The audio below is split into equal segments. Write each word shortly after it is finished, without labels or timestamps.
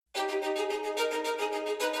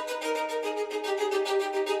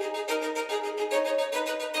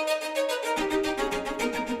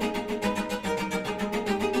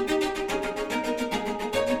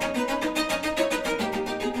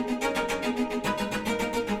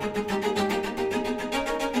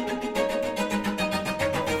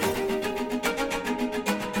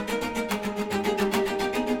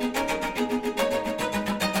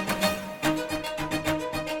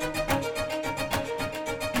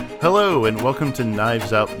Hello, and welcome to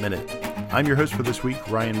Knives Out Minute. I'm your host for this week,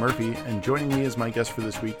 Ryan Murphy, and joining me as my guest for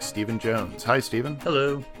this week, Stephen Jones. Hi, Stephen.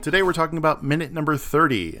 Hello. Today we're talking about minute number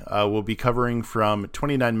 30. We'll be covering from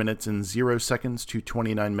 29 minutes and 0 seconds to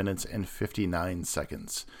 29 minutes and 59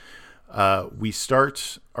 seconds. We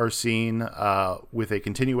start our scene with a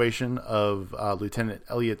continuation of Lieutenant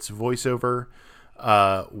Elliott's voiceover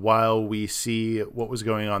while we see what was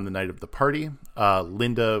going on the night of the party.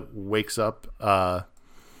 Linda wakes up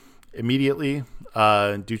immediately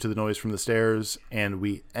due to the noise from the stairs, and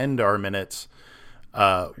we end our minute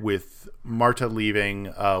with Marta leaving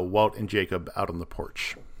Walt and Jacob out on the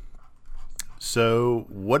porch. So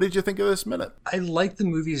what did you think of this minute? I like the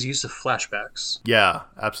movie's use of flashbacks. Yeah,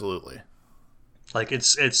 absolutely. Like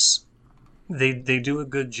they do a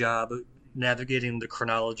good job navigating the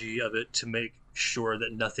chronology of it to make sure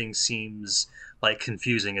that nothing seems like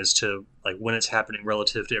confusing as to like when it's happening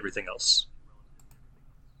relative to everything else.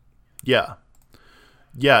 Yeah,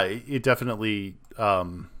 it definitely.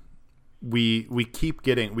 We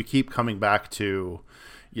keep coming back to,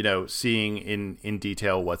 seeing in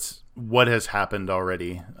detail what has happened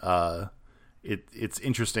already. It's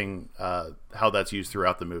interesting how that's used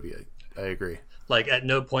throughout the movie. I agree. Like at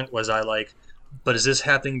no point was I like, but is this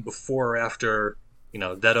happening before or after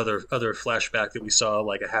that other flashback that we saw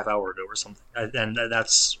like a half hour ago or something? And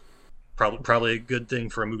that's probably a good thing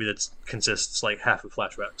for a movie that consists like half of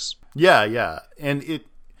flashbacks. Yeah, and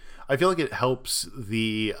I feel like it helps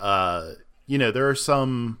the there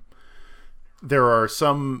are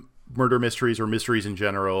some murder mysteries or mysteries in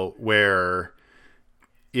general where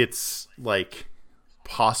it's like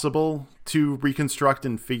possible to reconstruct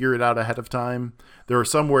and figure it out ahead of time. There are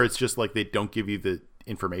some where it's just like they don't give you the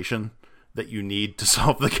information that you need to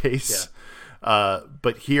solve the case. Yeah.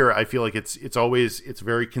 But here I feel like it's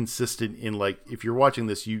very consistent in like if you're watching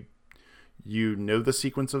this, you know the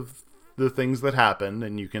sequence of the things that happen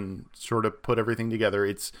and you can sort of put everything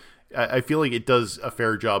together. I feel like it does a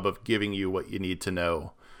fair job of giving you what you need to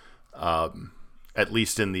know, at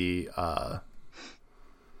least in the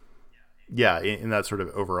in that sort of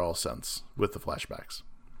overall sense with the flashbacks.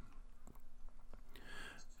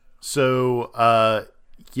 So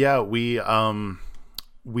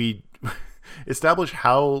we establish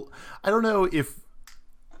how, I don't know if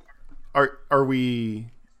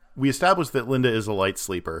we established that Linda is a light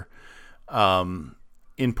sleeper,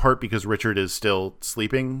 in part because Richard is still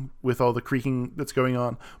sleeping with all the creaking that's going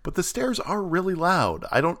on, but the stairs are really loud.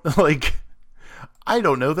 I don't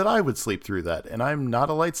know that I would sleep through that, and I'm not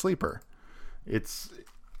a light sleeper. It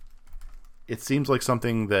seems like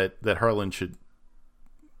something that Harlan should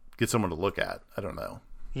get someone to look at. I don't know.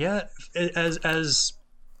 Yeah, as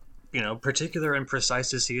particular and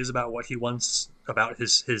precise as he is about what he wants about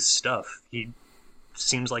his stuff, he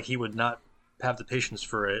seems like he would not have the patience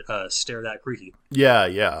for a stair that creaky.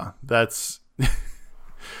 Yeah, that's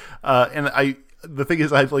and the thing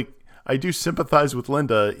is, I do sympathize with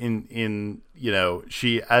Linda in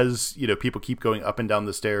she, as people keep going up and down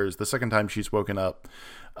the stairs. The second time she's woken up,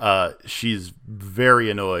 she's very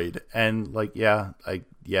annoyed, and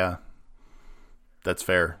that's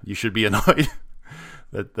fair. You should be annoyed.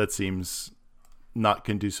 That seems not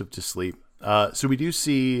conducive to sleep. So we do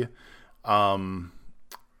see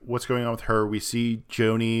what's going on with her. We see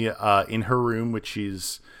Joni in her room, which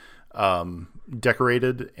she's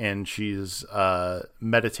decorated, and she's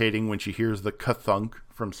meditating when she hears the ka-thunk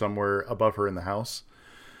from somewhere above her in the house.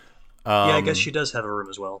 I guess she does have a room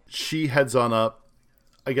as well. She heads on up.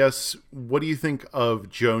 I guess, what do you think of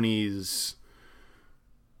Joni's...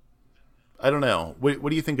 I don't know. What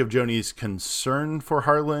do you think of Joni's concern for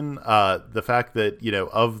Harlan? The fact that,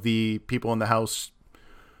 of the people in the house,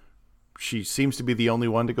 she seems to be the only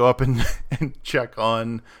one to go up and check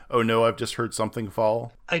on, oh no, I've just heard something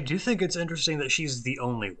fall. I do think it's interesting that she's the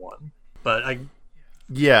only one, but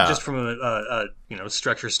Yeah. Just from a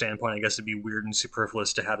structure standpoint, I guess it'd be weird and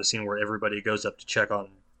superfluous to have a scene where everybody goes up to check on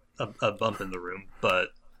a bump in the room. But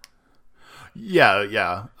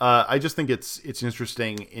yeah. I just think it's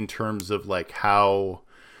interesting in terms of like how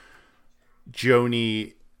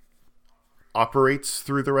Joni operates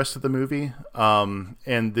through the rest of the movie.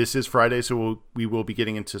 And this is Friday, so we will be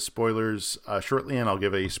getting into spoilers shortly, and I'll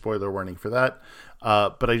give a spoiler warning for that.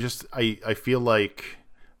 But I feel like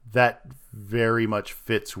that very much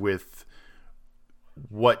fits with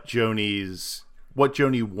what Joni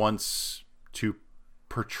wants to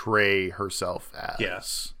portray herself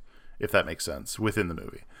as, if that makes sense, within the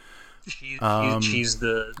movie. She's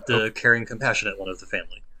the caring, compassionate one of the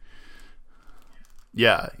family.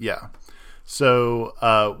 Yeah.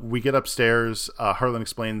 So we get upstairs. Harlan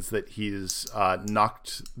explains that he's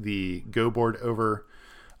knocked the Go board over,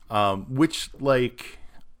 which, like,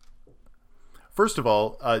 first of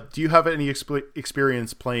all, do you have any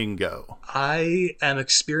experience playing Go? I am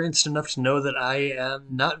experienced enough to know that I am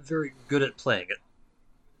not very good at playing it.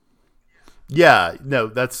 Yeah, no,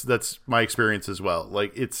 that's my experience as well.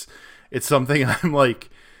 Like, it's something I'm like,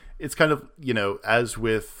 it's kind of, as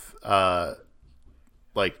with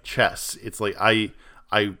like chess, it's like I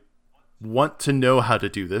want to know how to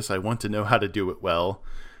do this. I want to know how to do it well.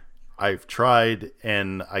 I've tried,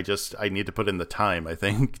 and I need to put in the time, I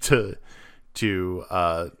think, to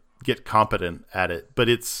get competent at it. But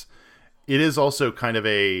it is also kind of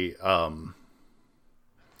a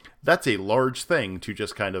that's a large thing to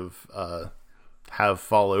just kind of have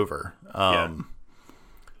fall over.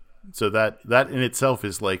 So that in itself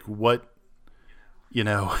is like what,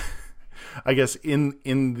 I guess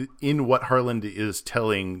in what Harlan is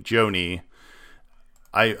telling Joni,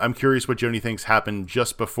 I'm curious what Joni thinks happened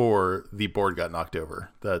just before the board got knocked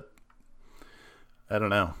over. That, I don't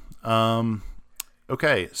know.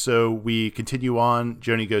 Okay, so we continue on.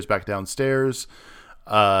 Joni goes back downstairs.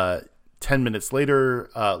 10 minutes later,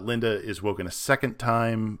 Linda is woken a second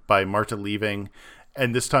time by Marta leaving,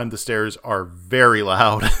 and this time the stairs are very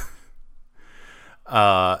loud.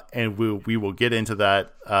 And we will get into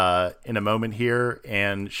that in a moment here.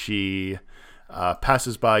 And she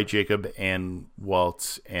passes by Jacob and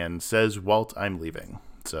Walt and says, "Walt, I'm leaving."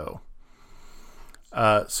 So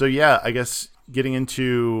yeah, I guess getting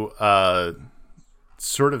into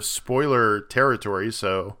sort of spoiler territory.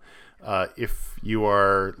 So if you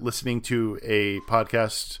are listening to a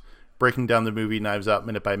podcast breaking down the movie Knives Out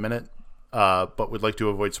minute by minute, but would like to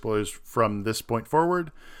avoid spoilers from this point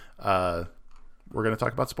forward, we're going to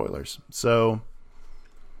talk about spoilers. So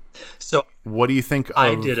what do you think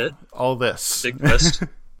of all this? Big twist.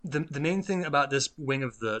 The main thing about this wing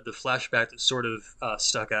of the flashback that sort of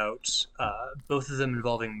stuck out, both of them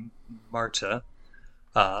involving Marta,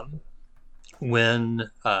 when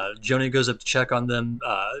Joni goes up to check on them,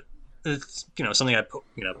 it's, something I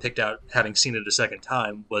picked out having seen it a second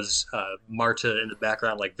time, was Marta in the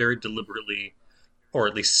background, like very deliberately, or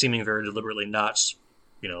at least seeming very deliberately, not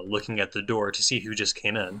looking at the door to see who just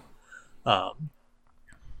came in.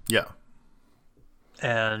 Yeah.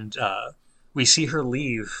 And we see her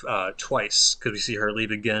leave twice, because we see her leave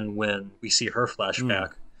again when we see her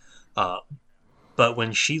flashback. But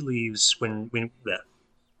when she leaves, when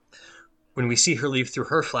we see her leave through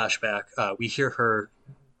her flashback, we hear her,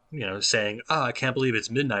 saying, I can't believe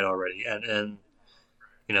it's midnight already. And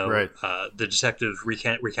right. The detective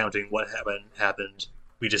recounting what happened.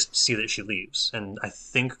 We just see that she leaves, and I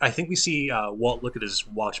think we see Walt look at his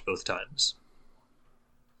watch both times.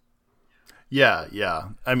 Yeah.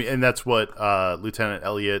 I mean, and that's what Lieutenant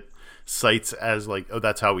Elliot cites as like, oh,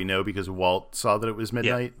 that's how we know, because Walt saw that it was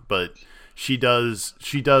midnight. Yeah. But she does,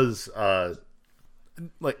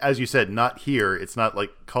 like, as you said, not here. It's not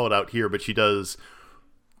like call it out here, but she does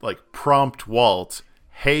like prompt Walt,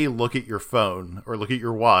 hey, look at your phone or look at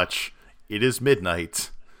your watch. It is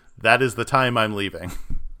midnight. That is the time I'm leaving.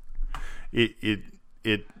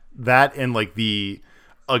 That and like the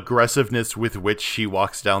aggressiveness with which she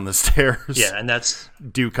walks down the stairs. Yeah, and that's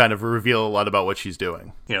do kind of reveal a lot about what she's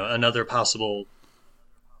doing. Another possible.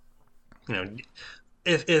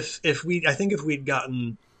 If we'd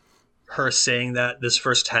gotten her saying that this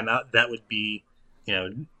first time out, that would be,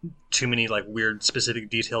 too many like weird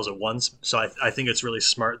specific details at once. So I think it's really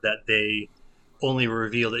smart that they only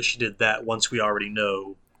reveal that she did that once we already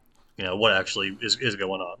know. What actually is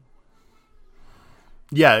going on.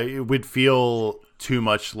 Yeah, it would feel too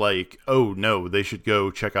much like, oh no, they should go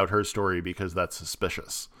check out her story because that's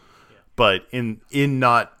suspicious. Yeah. But in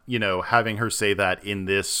not, having her say that in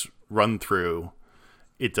this run through,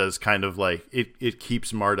 it does kind of like it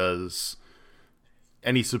keeps Marta's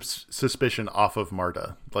any suspicion off of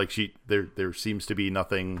Marta. Like there seems to be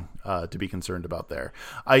nothing to be concerned about there.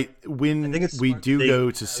 I think we do go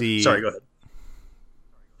to see. Sorry, go ahead.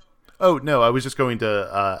 Oh no, I was just going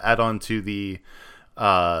to add on to the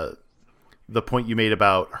point you made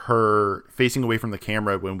about her facing away from the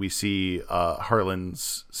camera when we see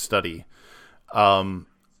Harlan's study.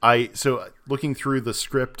 So looking through the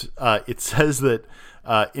script, it says that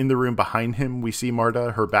in the room behind him we see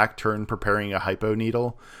Marta, her back turned, preparing a hypo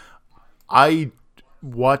needle. I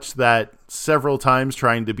watched that several times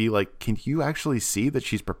trying to be like, can you actually see that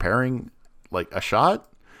she's preparing like a shot?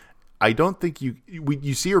 I don't think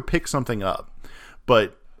you see her pick something up,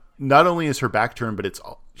 but not only is her back turned, but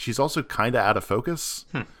she's also kind of out of focus.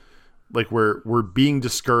 Like we're being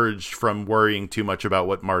discouraged from worrying too much about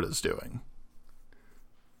what Marta's doing.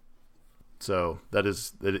 So that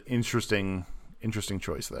is an interesting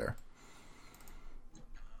choice there.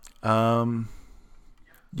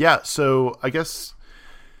 Yeah, so I guess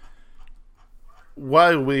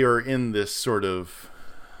while we are in this sort of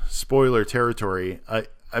spoiler territory,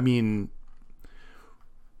 I mean,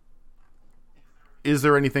 is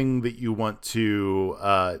there anything that you want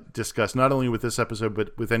to discuss, not only with this episode,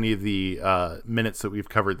 but with any of the minutes that we've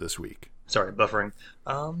covered this week? Sorry, buffering.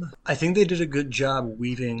 I think they did a good job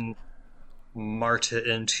weaving Marta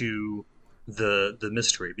into the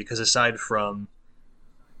mystery, because aside from,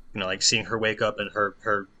 like seeing her wake up and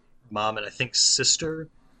her mom and I think sister,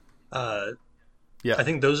 I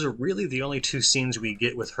think those are really the only two scenes we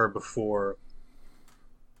get with her before,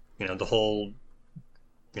 the whole,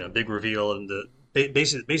 big reveal and the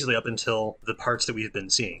basically up until the parts that we've been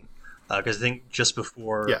seeing, because I think just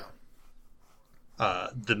before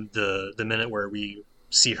the minute where we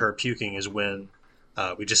see her puking is when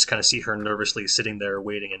we just kind of see her nervously sitting there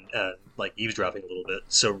waiting and like eavesdropping a little bit.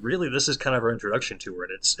 So really this is kind of our introduction to her,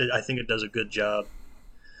 and I think it does a good job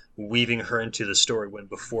weaving her into the story when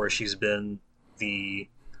before she's been the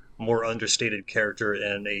more understated character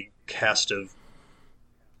in a cast of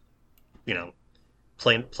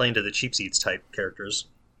playing to the cheap seats type characters.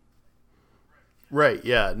 Right.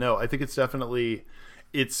 Yeah. No, I think it's definitely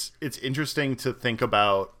it's interesting to think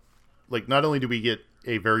about, like, not only do we get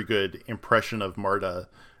a very good impression of Marta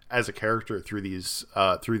as a character through these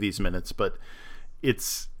minutes, but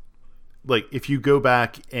it's like if you go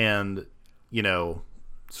back and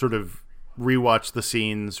sort of rewatch the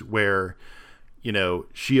scenes where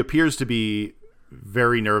she appears to be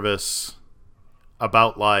very nervous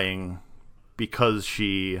about lying because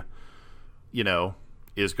she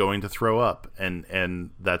is going to throw up and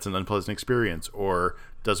that's an unpleasant experience, or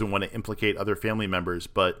doesn't want to implicate other family members,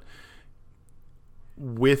 but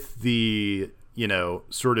with the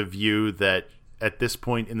sort of view that at this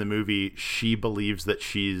point in the movie she believes that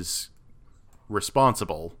she's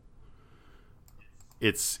responsible,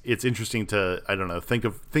 it's interesting to, I don't know, think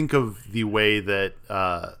of the way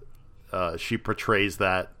that she portrays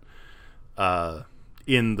that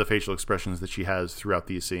in the facial expressions that she has throughout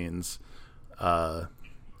these scenes,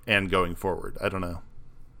 and going forward. I don't know.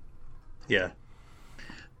 Yeah.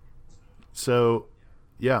 So,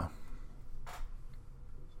 yeah.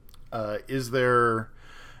 Is there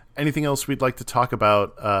anything else we'd like to talk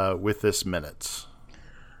about with this minute?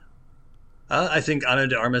 I think Ana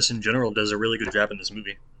de Armas in general does a really good job in this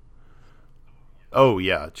movie. Oh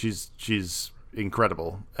yeah, she's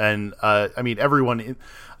incredible, and I mean everyone.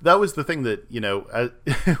 That was the thing that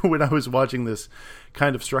when I was watching this,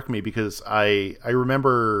 kind of struck me, because I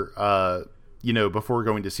remember before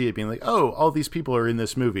going to see it being like, oh, all these people are in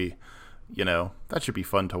this movie, that should be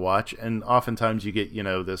fun to watch, and oftentimes you get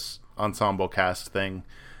this ensemble cast thing,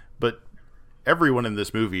 but everyone in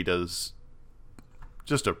this movie does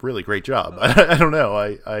just a really great job. I don't know.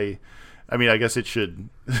 I mean, I guess it should.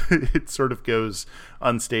 It sort of goes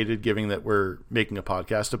unstated, given that we're making a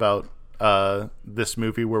podcast about this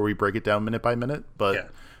movie where we break it down minute by minute. But yeah.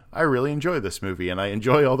 I really enjoy this movie, and I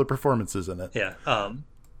enjoy all the performances in it. Yeah.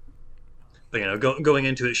 But going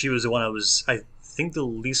into it, she was the one I think the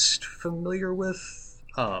least familiar with.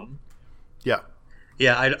 Yeah.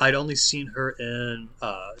 Yeah, I'd only seen her in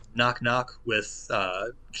Knock Knock with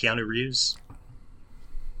Keanu Reeves,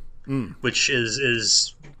 which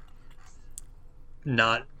is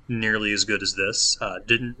not nearly as good as this.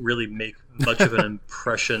 Didn't really make much of an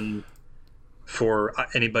impression for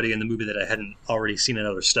anybody in the movie that I hadn't already seen in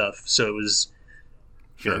other stuff. So it was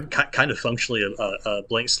kind of functionally a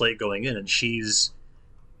blank slate going in, and she's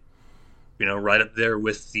right up there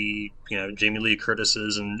with the Jamie Lee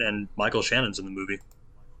Curtis's and Michael Shannon's in the movie.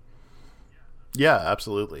 Yeah,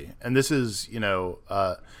 absolutely. And this is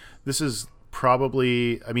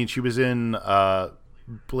probably, I mean, she was in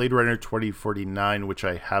Blade Runner 2049, which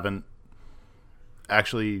I haven't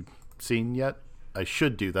actually seen yet. I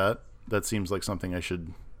should do that. That seems like something I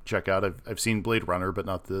should check out. I've seen Blade Runner, but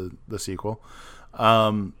not the sequel.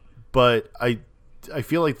 But I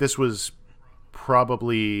feel like this was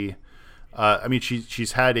probably, I mean,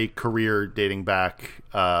 she's had a career dating back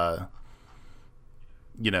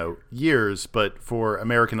years, but for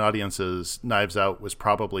American audiences, Knives Out was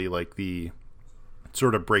probably like the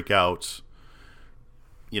sort of breakout,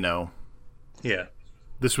 Yeah.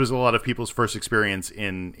 This was a lot of people's first experience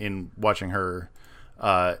in watching her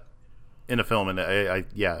in a film, and I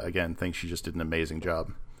again think she just did an amazing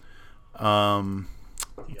job. The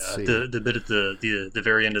bit at the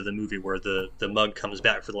very end of the movie where the mug comes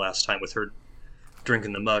back for the last time with her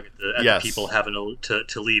drinking the mug at Yes. the people having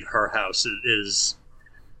to leave her house is.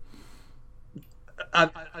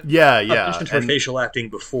 I've mentioned her facial acting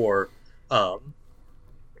before. I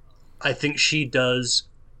think she does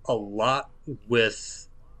a lot with.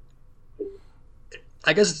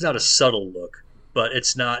 I guess it's not a subtle look, but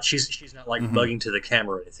it's not. She's not like bugging to the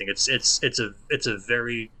camera or anything. It's a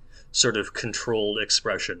very sort of controlled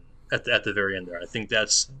expression at the very end there. I think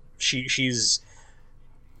that's she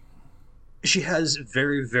has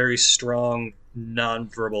very, very strong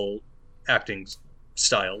nonverbal acting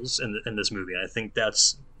styles in this movie. And I think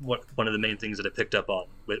that's one of the main things that I picked up on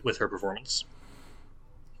with her performance.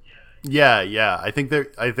 Yeah. I think there's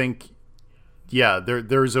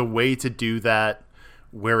a way to do that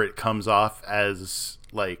where it comes off as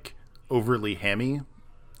like overly hammy.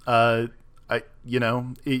 You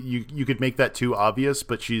could make that too obvious,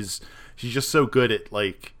 but she's just so good at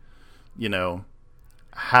like,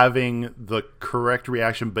 having the correct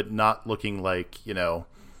reaction, but not looking like,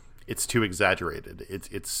 it's too exaggerated.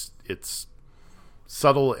 It's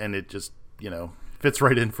subtle, and it just, fits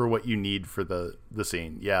right in for what you need for the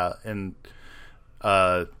scene. Yeah. And,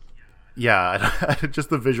 just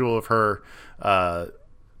the visual of her,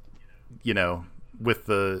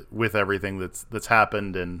 with everything that's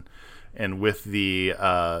happened and with the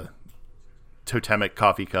totemic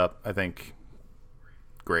coffee cup, I think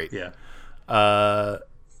great. Yeah.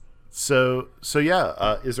 So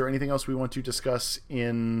is there anything else we want to discuss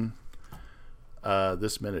in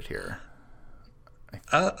this minute here?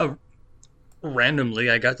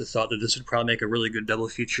 Randomly, I got the thought that this would probably make a really good double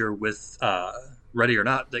feature with Ready or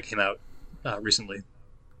Not that came out recently.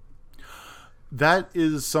 That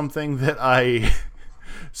is something that I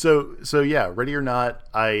so yeah, Ready or Not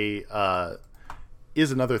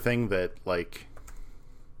is another thing that, like,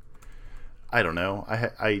 I don't know.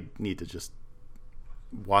 I need to just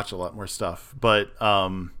watch a lot more stuff, but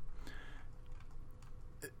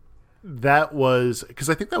that was because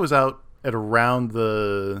I think that was out at around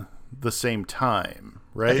the same time,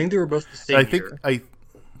 right? I think they were both the same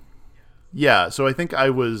year. So I think I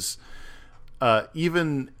was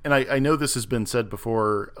even, and I know this has been said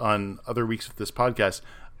before on other weeks of this podcast,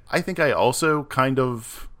 I think I also kind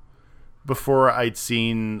of, before I'd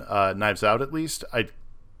seen Knives Out, at least, I'd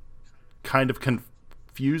kind of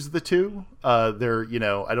confused the two. They're,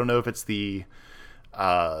 I don't know if it's the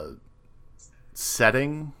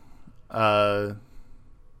setting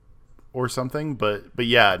or something, but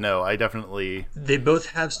yeah, no, I definitely. They both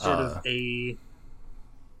have sort of a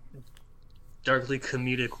darkly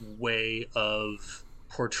comedic way of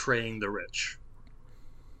portraying the rich.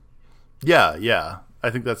 Yeah. I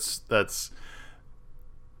think that's.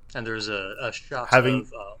 And there's a shot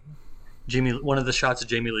of one of the shots of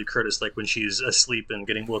Jamie Lee Curtis, like when she's asleep and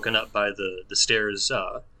getting woken up by the stairs.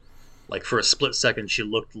 Like for a split second, she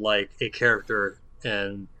looked like a character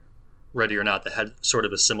in Ready or Not that had sort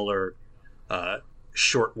of a similar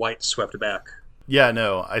short white swept back. Yeah,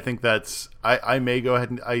 no, I think that's. I might go ahead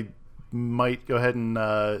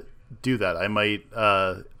and do that. I might,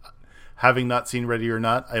 having not seen Ready or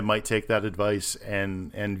Not, I might take that advice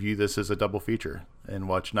and view this as a double feature and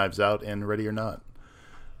watch Knives Out and Ready or Not.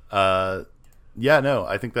 I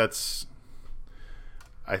think that's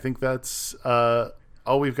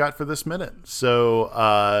all we've got for this minute.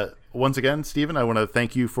 So once again, Stephen, I want to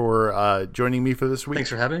thank you for joining me for this week. Thanks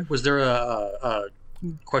for having me. Was there a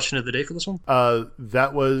question of the day for this one?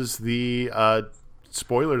 That was the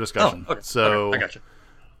spoiler discussion. Oh, okay. So okay.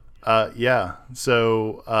 I gotcha.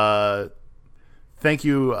 So thank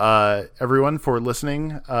you everyone for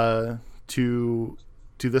listening to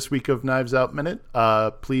this week of Knives Out Minute.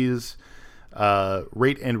 Please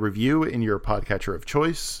rate and review in your podcatcher of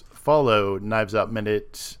choice. Follow Knives Out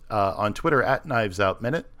Minute on Twitter at Knives Out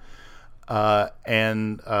Minute.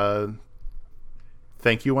 And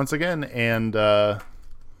thank you once again. And the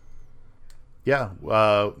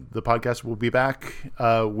podcast will be back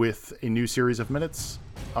with a new series of minutes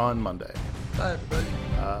on Monday. Bye, everybody.